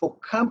for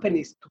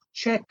companies to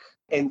check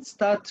and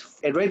start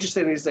and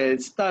register in Israel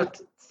and start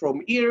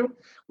from here,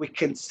 we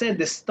can set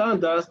the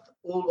standards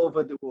all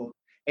over the world.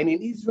 And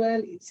in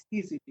Israel, it's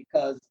easy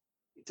because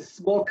it's a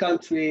small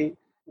country.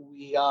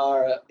 We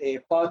are a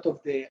part of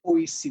the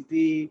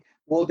OECD,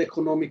 World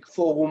Economic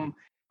Forum.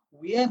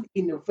 We have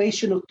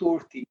innovation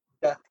authority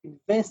that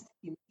invest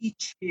in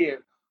each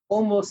year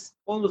almost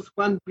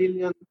 $1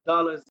 billion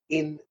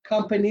in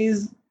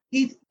companies.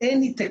 If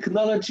any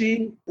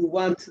technology who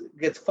want to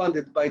get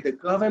funded by the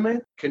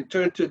government can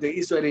turn to the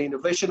Israeli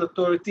Innovation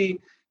Authority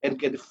and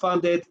get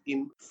funded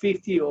in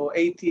 50 or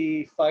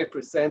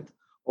 85%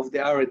 of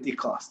the R&D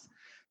cost.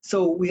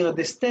 So we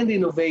understand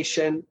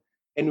innovation,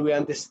 and we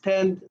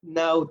understand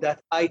now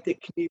that high-tech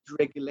needs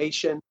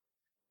regulation,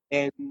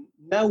 and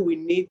now we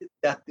need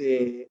that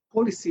the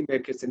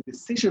policymakers and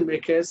decision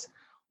makers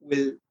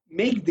will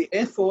make the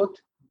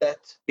effort that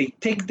they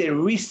take the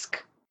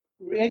risk.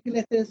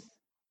 Regulators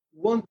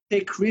won't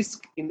take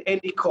risk in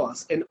any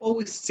cause and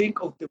always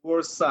think of the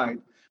worst side.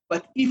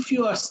 But if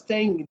you are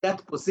staying in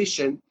that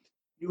position,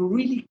 you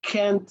really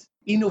can't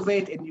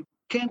innovate, and you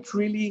can't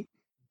really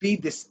be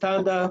the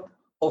standard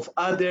of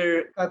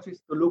other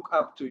countries to look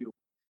up to you.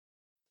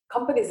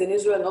 Companies in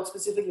Israel, not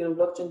specifically on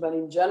blockchain, but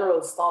in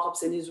general,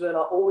 startups in Israel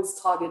are always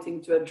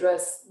targeting to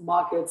address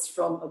markets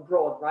from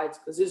abroad, right?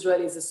 Because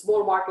Israel is a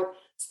small market,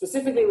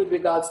 specifically with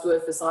regards to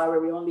FSI, where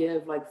we only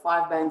have like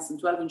 5 banks and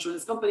 12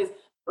 insurance companies,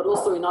 but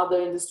also in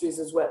other industries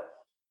as well.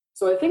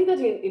 So I think that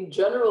in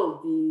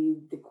general,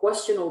 the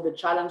question or the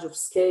challenge of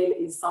scale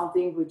is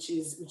something which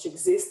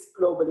exists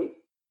globally.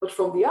 But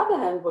from the other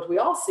hand, what we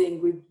are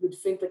seeing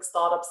with fintech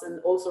startups,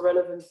 and also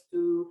relevant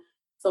to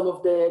some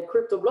of the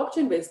crypto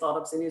blockchain-based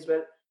startups in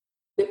Israel,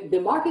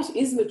 the market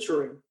is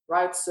maturing,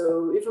 right?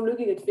 So if I'm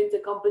looking at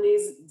fintech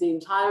companies, the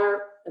entire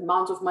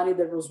amount of money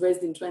that was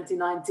raised in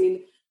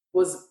 2019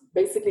 was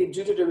basically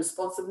due to the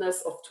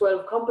responsiveness of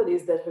 12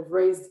 companies that have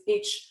raised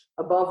each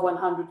above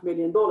 $100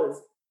 million.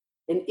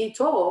 And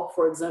eToro,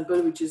 for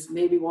example, which is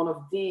maybe one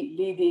of the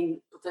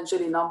leading,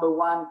 potentially number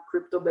one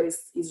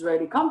crypto-based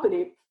Israeli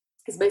company,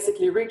 has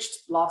basically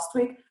reached last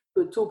week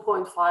to a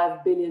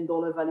 $2.5 billion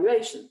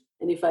valuation.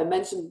 And if I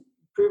mentioned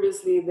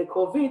previously the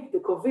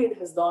COVID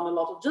has done a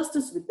lot of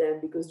justice with them,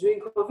 because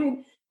during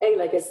COVID,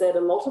 like I said,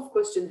 a lot of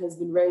question has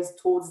been raised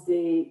towards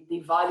the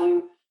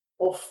value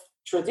of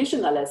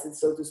traditional assets,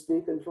 so to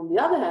speak. And from the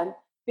other hand,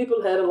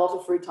 people had a lot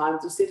of free time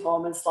to sit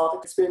home and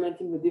start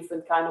experimenting with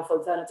different kind of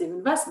alternative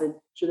investment,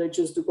 should I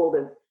choose to call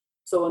them.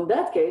 So in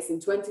that case, in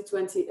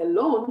 2020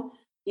 alone,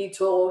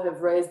 eToro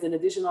have raised an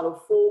additional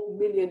of 4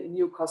 million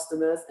new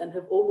customers and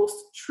have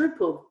almost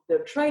tripled their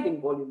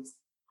trading volumes.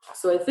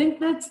 So I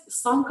think that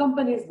some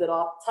companies that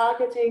are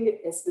targeting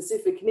a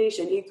specific niche,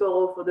 and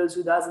eToro, for those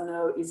who doesn't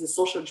know, is a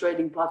social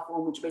trading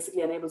platform which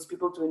basically enables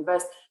people to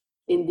invest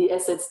in the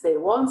assets they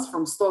want,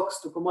 from stocks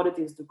to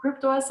commodities to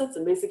crypto assets,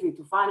 and basically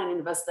to find an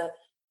investor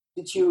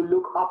that you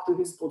look up to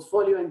his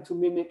portfolio and to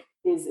mimic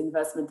his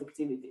investment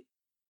activity.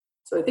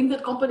 So I think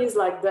that companies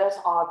like that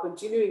are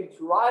continuing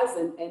to rise,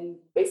 and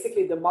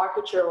basically the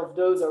market share of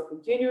those are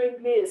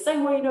continuing the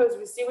same way, as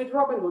we see with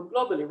Robinhood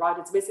globally, right?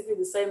 It's basically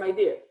the same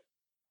idea.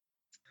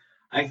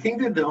 I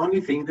think that the only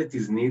thing that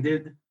is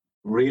needed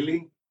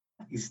really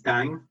is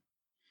time.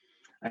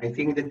 I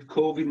think that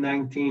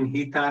COVID-19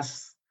 hit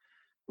us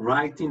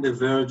right in the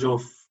verge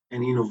of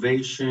an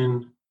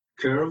innovation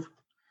curve.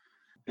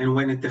 And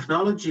when a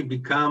technology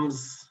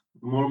becomes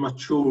more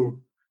mature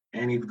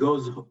and it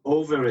goes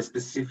over a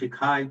specific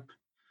hype,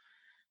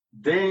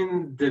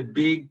 then the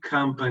big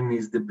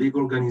companies, the big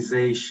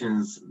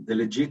organizations, the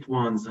legit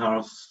ones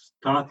are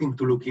starting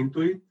to look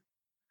into it.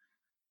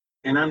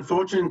 And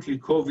unfortunately,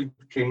 COVID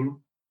came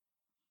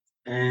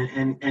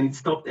and it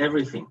stopped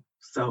everything.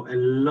 So a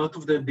lot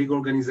of the big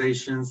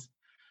organizations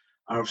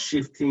are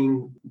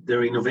shifting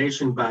their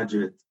innovation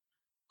budget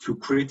to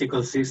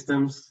critical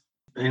systems.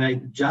 And I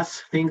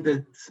just think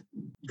that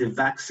the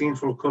vaccine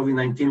for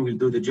COVID-19 will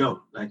do the job.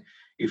 Like,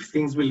 if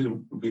things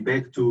will be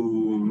back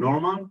to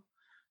normal,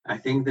 I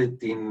think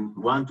that in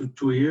 1 to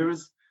 2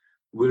 years,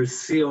 we'll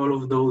see all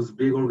of those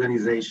big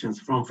organizations,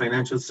 from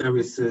financial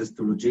services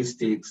to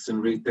logistics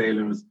and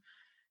retailers,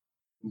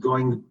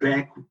 going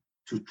back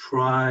to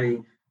try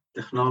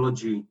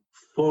technology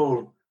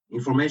for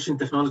information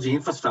technology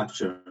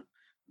infrastructure,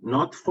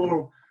 not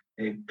for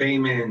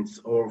payments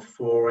or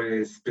for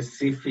a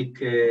specific,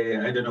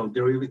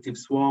 derivative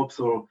swaps.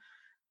 Or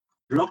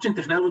blockchain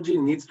technology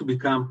needs to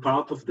become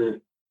part of the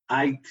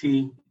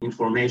IT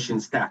information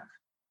stack.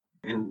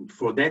 And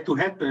for that to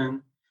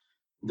happen,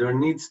 there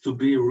needs to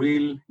be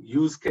real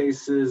use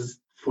cases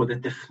for the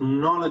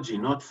technology,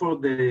 not for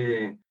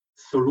the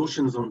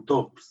solutions on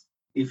top.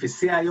 If a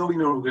CIO in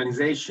an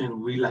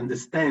organization will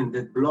understand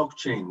that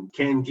blockchain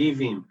can give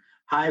him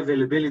high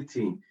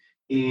availability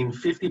in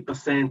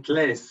 50%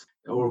 less,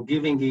 or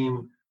giving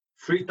him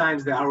 3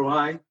 times the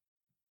ROI,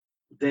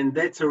 then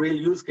that's a real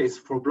use case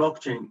for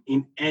blockchain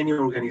in any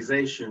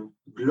organization,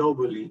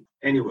 globally,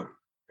 anywhere,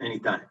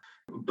 anytime.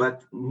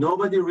 But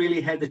nobody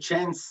really had a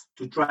chance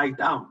to try it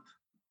out.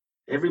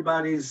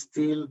 Everybody is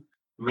still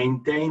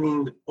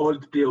maintaining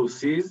old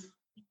POCs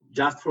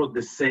just for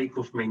the sake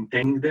of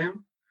maintaining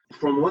them.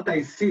 From what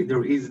I see,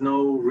 there is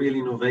no real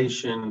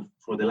innovation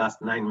for the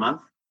last 9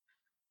 months.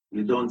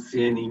 You don't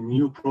see any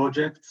new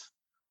projects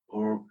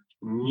or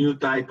new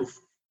type of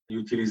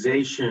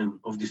utilization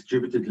of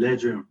distributed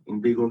ledger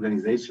in big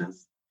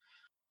organizations.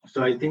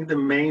 So I think the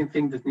main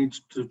thing that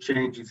needs to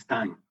change is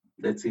time.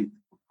 That's it.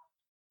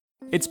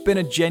 It's been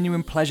a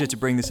genuine pleasure to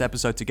bring this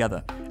episode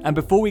together. And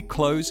before we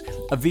close,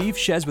 Aviv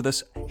shares with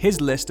us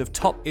his list of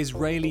top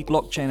Israeli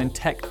blockchain and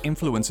tech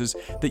influencers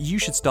that you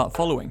should start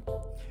following.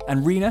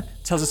 And Rina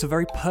tells us a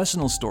very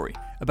personal story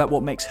about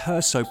what makes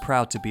her so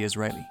proud to be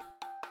Israeli.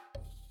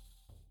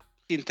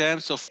 In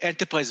terms of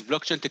enterprise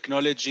blockchain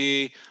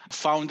technology,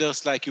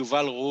 founders like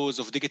Yuval Ruz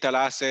of Digital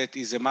Asset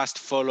is a must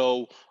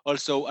follow.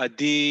 Also,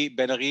 Adi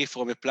Ben-Ari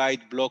from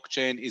Applied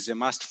Blockchain is a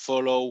must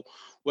follow.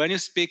 When you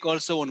speak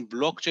also on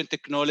blockchain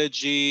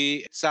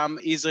technology, some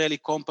Israeli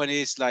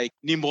companies like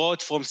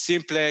Nimrod from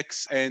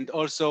Simplex and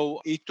also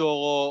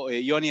eToro,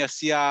 Yoni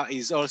Asiya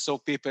is also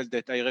people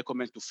that I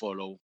recommend to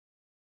follow.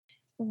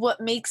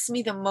 What makes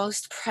me the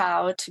most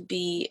proud to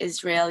be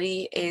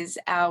Israeli is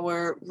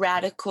our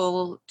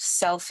radical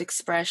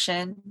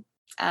self-expression,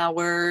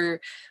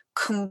 our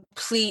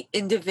complete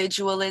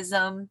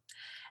individualism,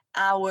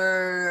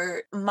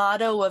 our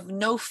motto of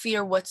no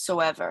fear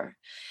whatsoever.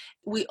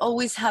 We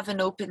always have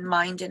an open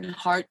mind and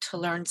heart to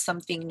learn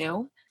something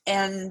new.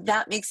 And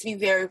that makes me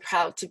very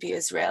proud to be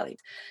Israeli.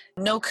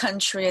 No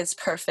country is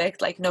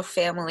perfect, like no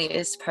family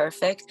is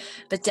perfect,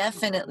 but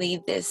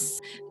definitely this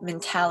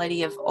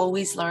mentality of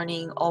always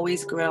learning,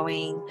 always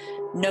growing,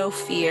 no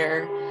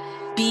fear,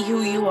 be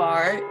who you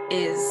are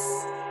is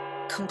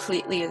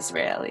completely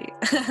Israeli.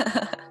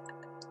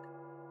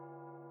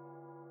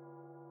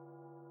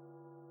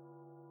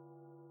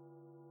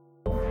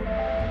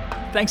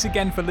 Thanks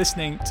again for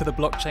listening to the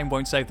Blockchain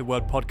Won't Save the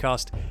World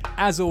podcast.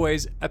 As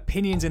always,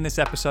 opinions in this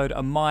episode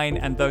are mine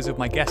and those of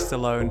my guests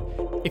alone.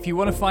 If you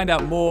want to find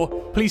out more,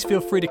 please feel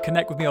free to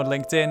connect with me on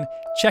LinkedIn,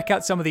 check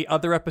out some of the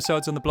other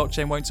episodes on the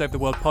Blockchain Won't Save the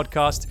World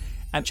podcast,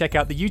 and check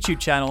out the YouTube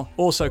channel,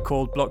 also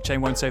called Blockchain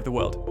Won't Save the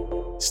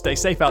World. Stay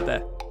safe out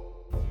there.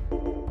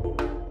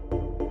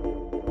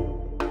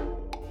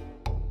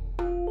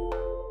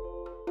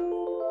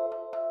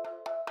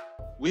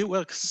 We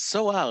work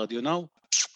so hard,